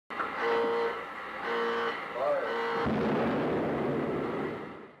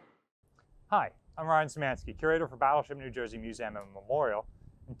Hi, I'm Ryan Szymanski, curator for Battleship New Jersey Museum and Memorial,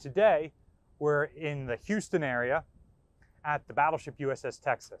 and today we're in the Houston area at the Battleship USS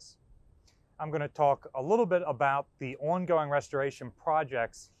Texas. I'm going to talk a little bit about the ongoing restoration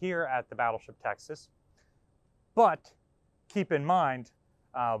projects here at the Battleship Texas, but keep in mind,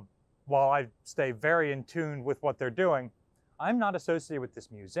 while I stay very in tune with what they're doing, I'm not associated with this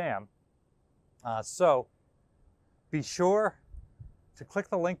museum, so be sure to click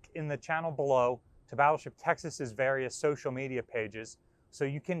the link in the channel below to Battleship Texas's various social media pages so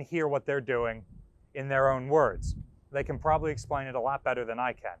you can hear what they're doing in their own words. They can probably explain it a lot better than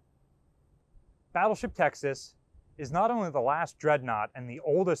I can. Battleship Texas is not only the last dreadnought and the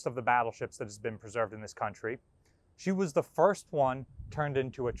oldest of the battleships that has been preserved in this country, she was the first one turned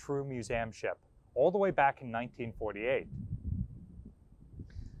into a true museum ship, all the way back in 1948.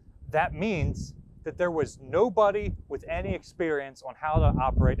 That means that there was nobody with any experience on how to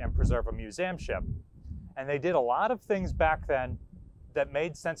operate and preserve a museum ship. And they did a lot of things back then that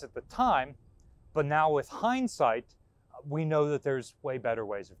made sense at the time, but now with hindsight, we know that there's way better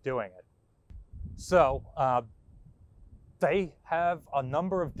ways of doing it. So they have a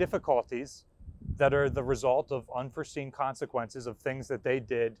number of difficulties that are the result of unforeseen consequences of things that they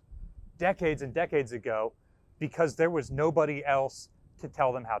did decades and decades ago because there was nobody else to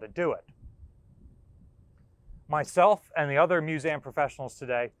tell them how to do it. Myself and the other museum professionals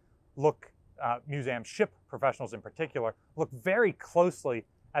today museum ship professionals in particular, look very closely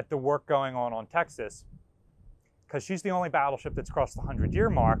at the work going on Texas, because she's the only battleship that's crossed the 100-year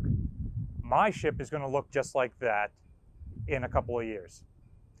mark. My ship is going to look just like that in a couple of years.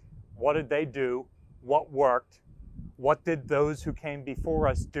 What did they do? What worked? What did those who came before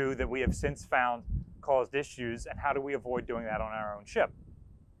us do that we have since found caused issues, and how do we avoid doing that on our own ship?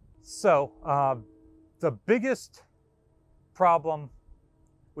 So, the biggest problem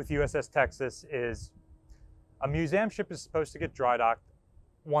with USS Texas is a museum ship is supposed to get dry docked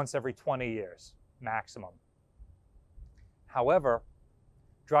once every 20 years, maximum. However,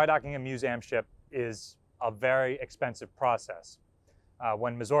 dry docking a museum ship is a very expensive process.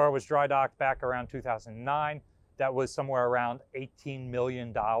 When Missouri was dry docked back around 2009, that was somewhere around $18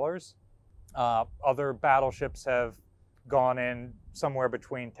 million. Other battleships have gone in somewhere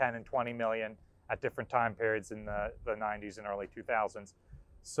between 10 and 20 million at different time periods in the 90s and early 2000s.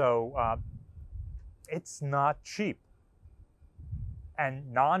 So it's not cheap. And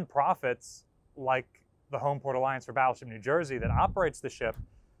nonprofits like the Homeport Alliance for Battleship New Jersey that operates the ship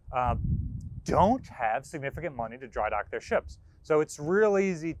don't have significant money to dry dock their ships. So it's real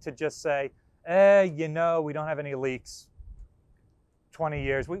easy to just say, you know, we don't have any leaks. 20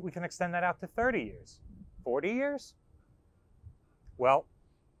 years, we can extend that out to 30 years, 40 years? Well,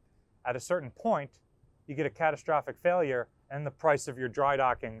 at a certain point, you get a catastrophic failure and the price of your dry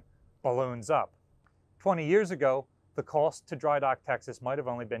docking balloons up. 20 years ago, the cost to dry dock Texas might have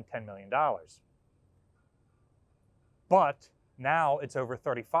only been $10 million. But now it's over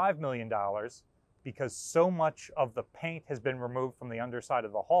 $35 million because so much of the paint has been removed from the underside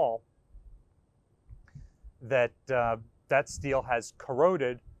of the hull that that steel has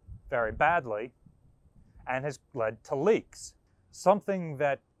corroded very badly and has led to leaks. Something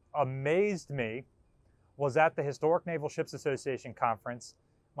that amazed me was at the Historic Naval Ships Association conference.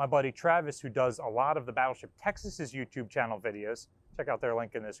 My buddy Travis, who does a lot of the Battleship Texas's YouTube channel videos, check out their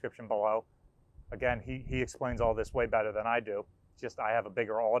link in the description below. Again, he explains all this way better than I do. Just I have a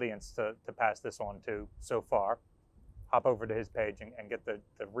bigger audience to pass this on to so far. Hop over to his page and get the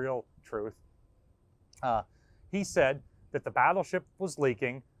real truth. He said that the battleship was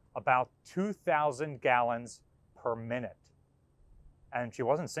leaking about 2,000 gallons per minute. And she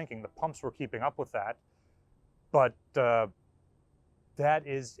wasn't sinking. The pumps were keeping up with that. But that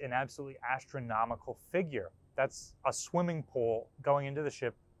is an absolutely astronomical figure. That's a swimming pool going into the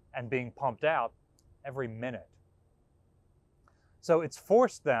ship and being pumped out every minute. So it's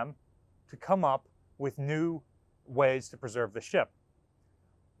forced them to come up with new ways to preserve the ship.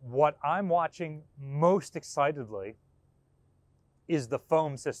 What I'm watching most excitedly is the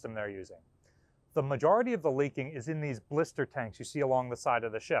foam system they're using. The majority of the leaking is in these blister tanks you see along the side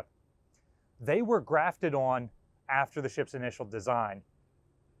of the ship. They were grafted on after the ship's initial design,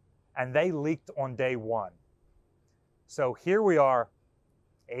 and they leaked on day one. So here we are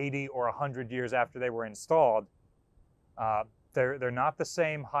 80 or 100 years after they were installed. They're not the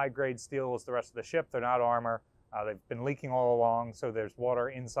same high-grade steel as the rest of the ship. They're not armor. They've been leaking all along, so there's water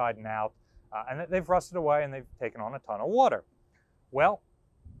inside and out. And they've rusted away, and they've taken on a ton of water. Well,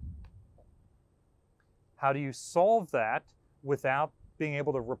 how do you solve that without being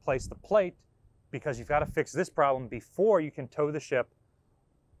able to replace the plate? Because you've got to fix this problem before you can tow the ship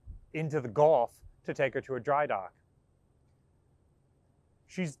into the Gulf to take her to a dry dock.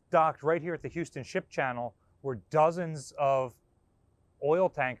 She's docked right here at the Houston Ship Channel, where dozens of oil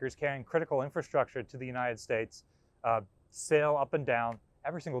tankers carrying critical infrastructure to the United States sail up and down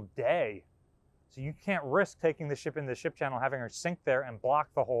every single day. So you can't risk taking the ship in the ship channel, having her sink there and block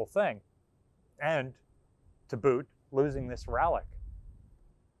the whole thing. And to boot, losing this relic.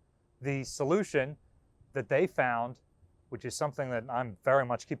 The solution that they found, which is something that I'm very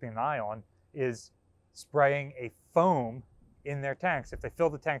much keeping an eye on, is spraying a foam in their tanks. If they fill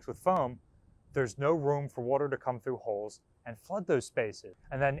the tanks with foam, there's no room for water to come through holes and flood those spaces.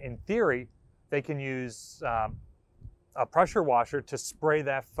 And then in theory, they can use a pressure washer to spray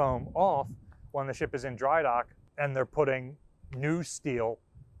that foam off when the ship is in dry dock and they're putting new steel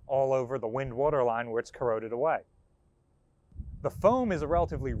all over the wind-water line where it's corroded away. The foam is a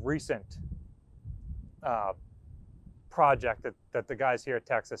relatively recent project that the guys here at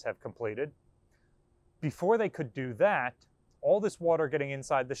Texas have completed. Before they could do that, all this water getting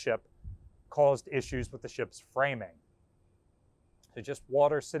inside the ship caused issues with the ship's framing. So just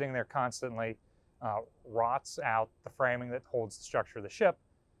water sitting there constantly rots out the framing that holds the structure of the ship.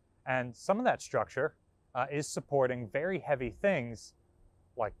 And some of that structure is supporting very heavy things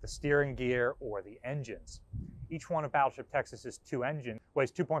like the steering gear or the engines. Each one of Battleship Texas's 2 engines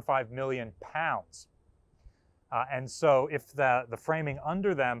weighs 2.5 million pounds. And so if the framing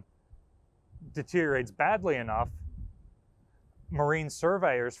under them deteriorates badly enough, Marine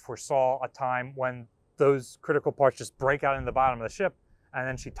surveyors foresaw a time when those critical parts just break out in the bottom of the ship, and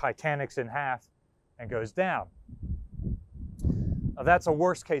then she Titanics in half and goes down. Now, that's a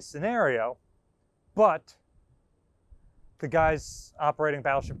worst case scenario, but the guys operating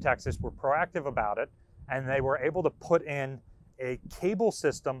Battleship Texas were proactive about it, and they were able to put in a cable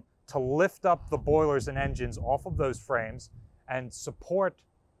system to lift up the boilers and engines off of those frames and support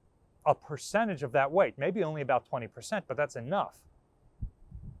a percentage of that weight, maybe only about 20%, but that's enough.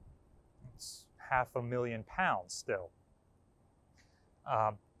 It's 500,000 pounds still.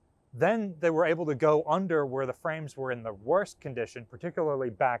 Then they were able to go under where the frames were in the worst condition, particularly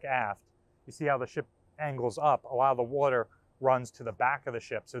back aft. You see how the ship angles up, a lot of the water runs to the back of the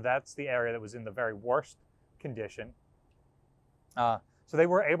ship, so that's the area that was in the very worst condition. So they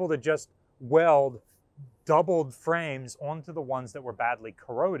were able to just weld doubled frames onto the ones that were badly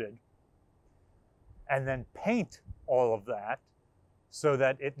corroded, and then paint all of that so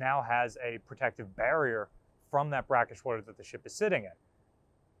that it now has a protective barrier from that brackish water that the ship is sitting in.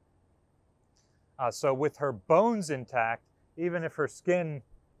 So with her bones intact, even if her skin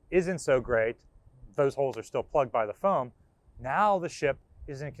isn't so great, those holes are still plugged by the foam, now the ship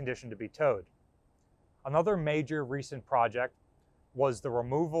is in a condition to be towed. Another major recent project was the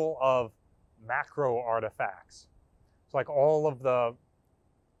removal of macro artifacts. It's like all of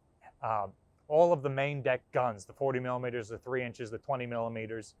the main deck guns, the 40 millimeters, the 3 inches, the 20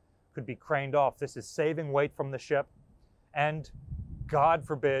 millimeters, could be craned off. This is saving weight from the ship, and God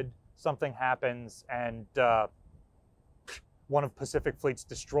forbid something happens and one of Pacific Fleet's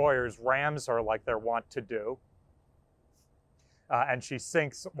destroyers rams her like they're wont to do, and she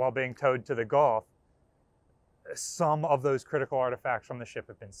sinks while being towed to the Gulf. Some of those critical artifacts from the ship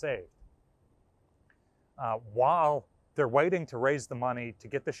have been saved. While they're waiting to raise the money to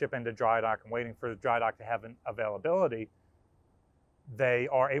get the ship into dry dock and waiting for the dry dock to have an availability, they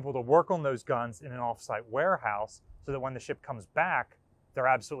are able to work on those guns in an off-site warehouse so that when the ship comes back, they're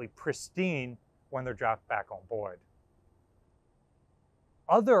absolutely pristine when they're dropped back on board.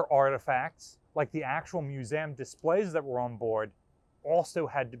 Other artifacts, like the actual museum displays that were on board, also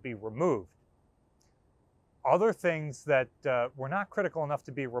had to be removed. Other things that were not critical enough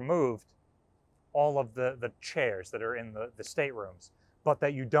to be removed, all of the chairs that are in the staterooms, but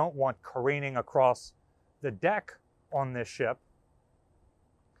that you don't want careening across the deck on this ship,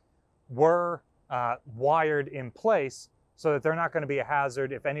 were wired in place so that they're not going to be a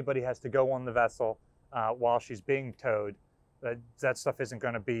hazard if anybody has to go on the vessel while she's being towed. That stuff isn't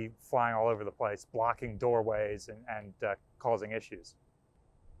going to be flying all over the place, blocking doorways and causing issues.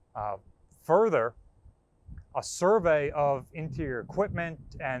 Further, a survey of interior equipment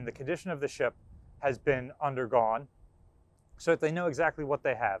and the condition of the ship has been undergone so that they know exactly what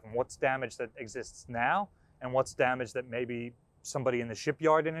they have and what's damage that exists now and what's damage that maybe somebody in the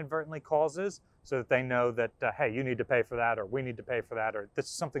shipyard inadvertently causes, so that they know that, hey, you need to pay for that, or we need to pay for that, or this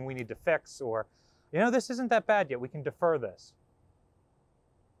is something we need to fix, or, you know, this isn't that bad yet, we can defer this.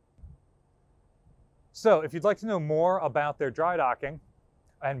 So if you'd like to know more about their dry docking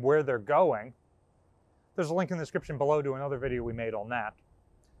and where they're going, there's a link in the description below to another video we made on that.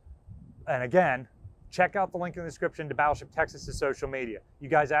 And again, Check out the link in the description to Battleship Texas's social media. You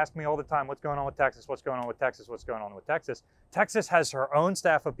guys ask me all the time, what's going on with Texas? What's going on with Texas? What's going on with Texas? Texas has her own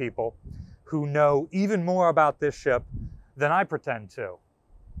staff of people who know even more about this ship than I pretend to.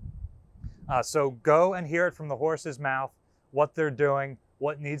 So go and hear it from the horse's mouth, what they're doing,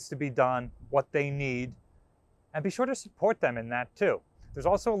 what needs to be done, what they need, and be sure to support them in that too. There's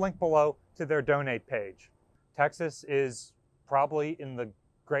also a link below to their donate page. Texas is probably in the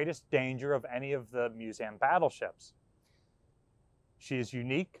greatest danger of any of the museum battleships. She is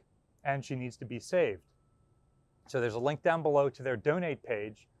unique and she needs to be saved. So there's a link down below to their donate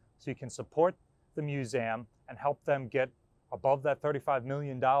page so you can support the museum and help them get above that $35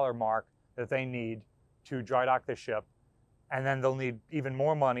 million mark that they need to dry dock the ship. And then they'll need even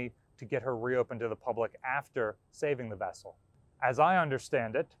more money to get her reopened to the public after saving the vessel. As I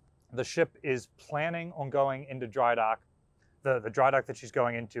understand it, the ship is planning on going into dry dock. The dry dock that she's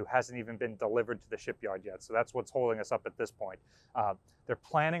going into hasn't even been delivered to the shipyard yet, so that's what's holding us up at this point. They're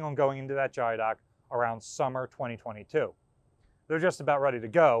planning on going into that dry dock around summer 2022. They're just about ready to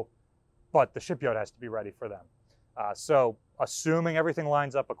go, but the shipyard has to be ready for them. So assuming everything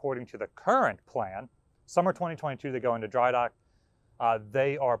lines up according to the current plan, summer 2022 they go into dry dock.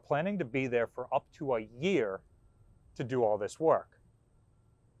 They are planning to be there for up to a year to do all this work.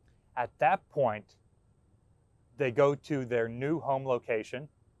 At that point, they go to their new home location,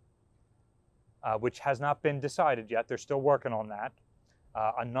 which has not been decided yet. They're still working on that.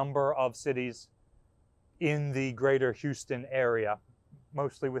 A number of cities in the greater Houston area,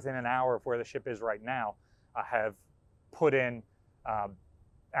 mostly within an hour of where the ship is right now, have put in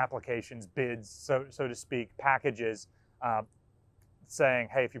applications, bids, so to speak, packages, saying,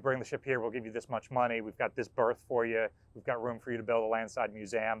 hey, if you bring the ship here, we'll give you this much money. We've got this berth for you. We've got room for you to build a landside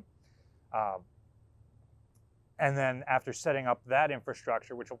museum. And then after setting up that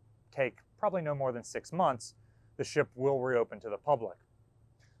infrastructure, which will take probably no more than 6 months, the ship will reopen to the public.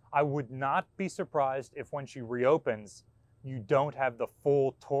 I would not be surprised if when she reopens, you don't have the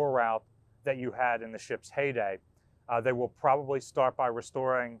full tour route that you had in the ship's heyday. They will probably start by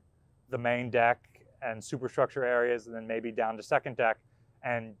restoring the main deck and superstructure areas, and then maybe down to second deck.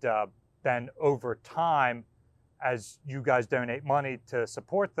 And then over time, as you guys donate money to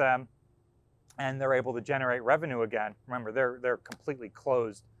support them, and they're able to generate revenue again. Remember, they're completely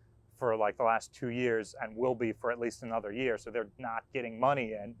closed for like the last 2 years and will be for at least another year, so they're not getting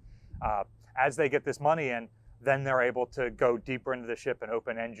money in. As they get this money in, then they're able to go deeper into the ship and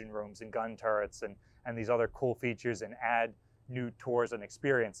open engine rooms and gun turrets and these other cool features and add new tours and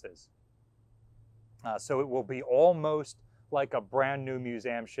experiences. So it will be almost like a brand new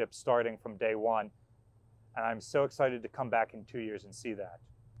museum ship starting from day one. And I'm so excited to come back in 2 years and see that.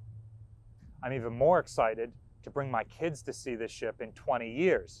 I'm even more excited to bring my kids to see this ship in 20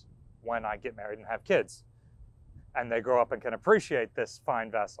 years when I get married and have kids, and they grow up and can appreciate this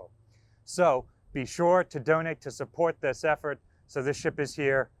fine vessel. So be sure to donate to support this effort so this ship is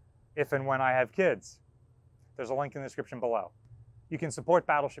here if and when I have kids. There's a link in the description below. You can support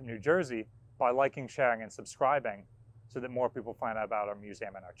Battleship New Jersey by liking, sharing, and subscribing so that more people find out about our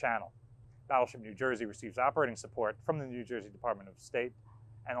museum and our channel. Battleship New Jersey receives operating support from the New Jersey Department of State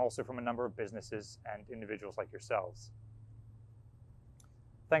and also from a number of businesses and individuals like yourselves.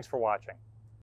 Thanks for watching.